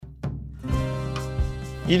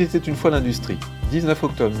Il était une fois l'Industrie. 19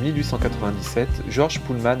 octobre 1897, George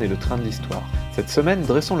Pullman est le train de l'histoire. Cette semaine,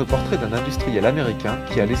 dressons le portrait d'un industriel américain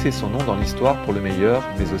qui a laissé son nom dans l'histoire pour le meilleur,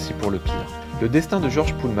 mais aussi pour le pire. Le destin de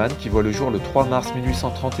George Pullman, qui voit le jour le 3 mars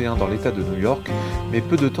 1831 dans l'État de New York, met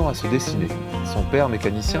peu de temps à se dessiner. Son père,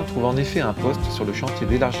 mécanicien, trouve en effet un poste sur le chantier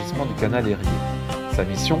d'élargissement du canal Erie. Sa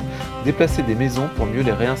mission, déplacer des maisons pour mieux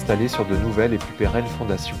les réinstaller sur de nouvelles et plus pérennes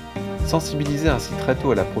fondations. Sensibilisé ainsi très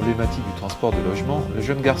tôt à la problématique du transport de logement, le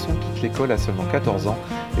jeune garçon quitte l'école à seulement 14 ans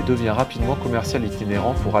et devient rapidement commercial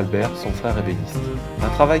itinérant pour Albert, son frère ébéniste. Un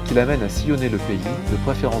travail qui l'amène à sillonner le pays, de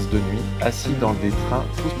préférence de nuit, assis dans des trains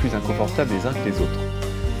tous plus inconfortables les uns que les autres.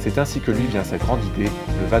 C'est ainsi que lui vient sa grande idée,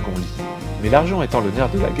 le wagon-lit. Mais l'argent étant le nerf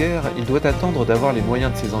de la guerre, il doit attendre d'avoir les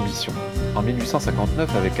moyens de ses ambitions. En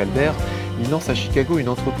 1859, avec Albert, il lance à Chicago une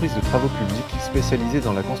entreprise de travaux publics spécialisée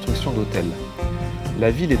dans la construction d'hôtels. La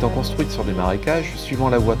ville étant construite sur des marécages, suivant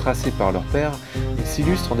la voie tracée par leur père, il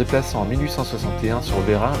s'illustre en déplaçant en 1861 sur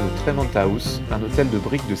Vérin le Tremont House, un hôtel de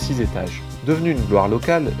briques de 6 étages. Devenu une gloire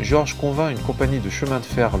locale, Georges convainc une compagnie de chemin de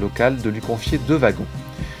fer locale de lui confier 2 wagons.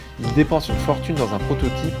 Il dépense une fortune dans un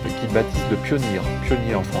prototype qu'il baptise le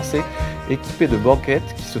pionnier en français, équipé de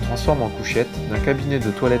banquettes qui se transforment en couchettes, d'un cabinet de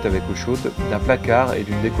toilette avec eau chaude, d'un placard et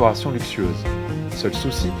d'une décoration luxueuse. Seul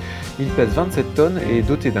souci, il pèse 27 tonnes et est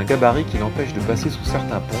doté d'un gabarit qui l'empêche de passer sous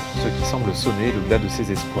certains ponts, ce qui semble sonner le glas de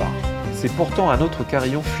ses espoirs. C'est pourtant un autre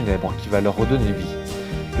carillon funèbre qui va leur redonner vie.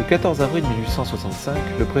 Le 14 avril 1865,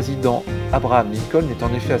 le président Abraham Lincoln est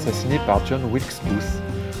en effet assassiné par John Wilkes Booth.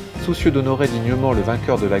 Soucieux d'honorer dignement le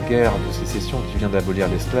vainqueur de la guerre de sécession qui vient d'abolir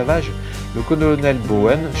l'esclavage, le colonel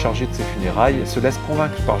Bowen, chargé de ses funérailles, se laisse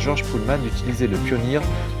convaincre par George Pullman d'utiliser le Pionnier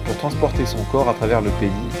pour transporter son corps à travers le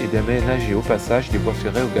pays et d'aménager au passage des voies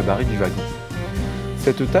ferrées au gabarit du wagon.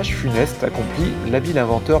 Cette tâche funeste accomplie, l'habile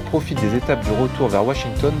inventeur profite des étapes du retour vers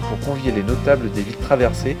Washington pour convier les notables des villes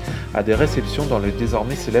traversées à des réceptions dans le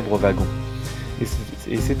désormais célèbre wagon.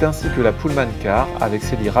 Et c'est ainsi que la Pullman Car, avec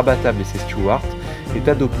ses lits rabattables et ses stewards, est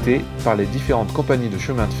adoptée par les différentes compagnies de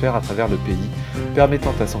chemin de fer à travers le pays,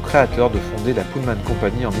 permettant à son créateur de fonder la Pullman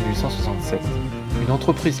Company en 1867. Une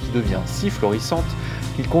entreprise qui devient si florissante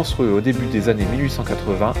qu'il construit au début des années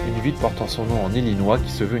 1880 une ville portant son nom en Illinois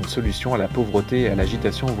qui se veut une solution à la pauvreté et à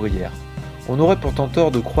l'agitation ouvrière. On aurait pourtant tort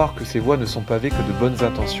de croire que ces voies ne sont pavées que de bonnes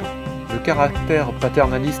intentions. Le caractère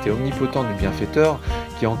paternaliste et omnipotent du bienfaiteur,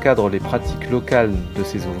 qui encadre les pratiques locales de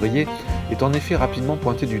ses ouvriers, est en effet rapidement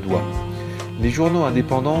pointé du doigt. Les journaux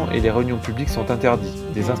indépendants et les réunions publiques sont interdits.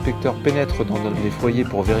 Des inspecteurs pénètrent dans les foyers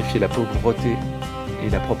pour vérifier la pauvreté et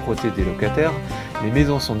la propreté des locataires. Les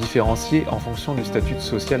maisons sont différenciées en fonction du statut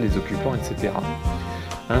social des occupants, etc.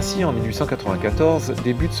 Ainsi, en 1894,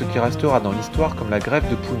 débute ce qui restera dans l'histoire comme la grève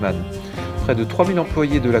de Pullman. Près de 3000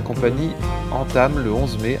 employés de la compagnie entament le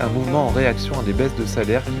 11 mai un mouvement en réaction à des baisses de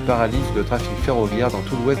salaire qui paralysent le trafic ferroviaire dans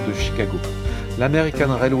tout l'ouest de Chicago.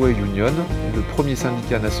 L'American Railway Union, le premier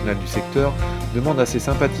syndicat national du secteur, demande à ses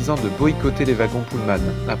sympathisants de boycotter les wagons Pullman,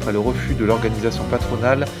 après le refus de l'organisation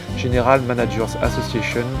patronale General Managers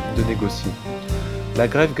Association de négocier. La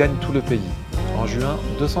grève gagne tout le pays. En juin,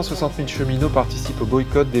 260 000 cheminots participent au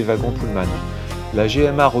boycott des wagons Pullman. La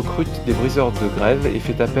GMA recrute des briseurs de grève et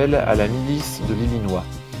fait appel à la milice de l'Illinois.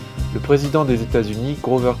 Le président des États-Unis,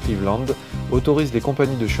 Grover Cleveland, autorise les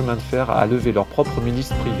compagnies de chemin de fer à lever leur propre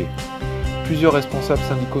milice privée. Plusieurs responsables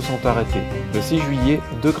syndicaux sont arrêtés. Le 6 juillet,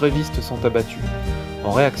 2 grévistes sont abattus.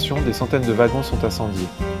 En réaction, des centaines de wagons sont incendiés.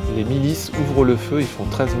 Les milices ouvrent le feu et font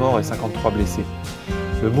 13 morts et 53 blessés.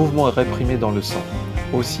 Le mouvement est réprimé dans le sang.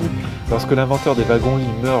 Aussi, lorsque l'inventeur des wagons-lits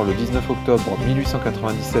meurt le 19 octobre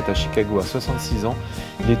 1897 à Chicago à 66 ans,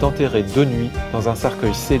 il est enterré de nuit dans un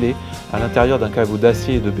cercueil scellé à l'intérieur d'un caveau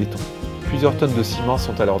d'acier et de béton. Plusieurs tonnes de ciment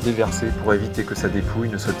sont alors déversées pour éviter que sa dépouille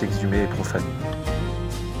ne soit exhumée et profanée.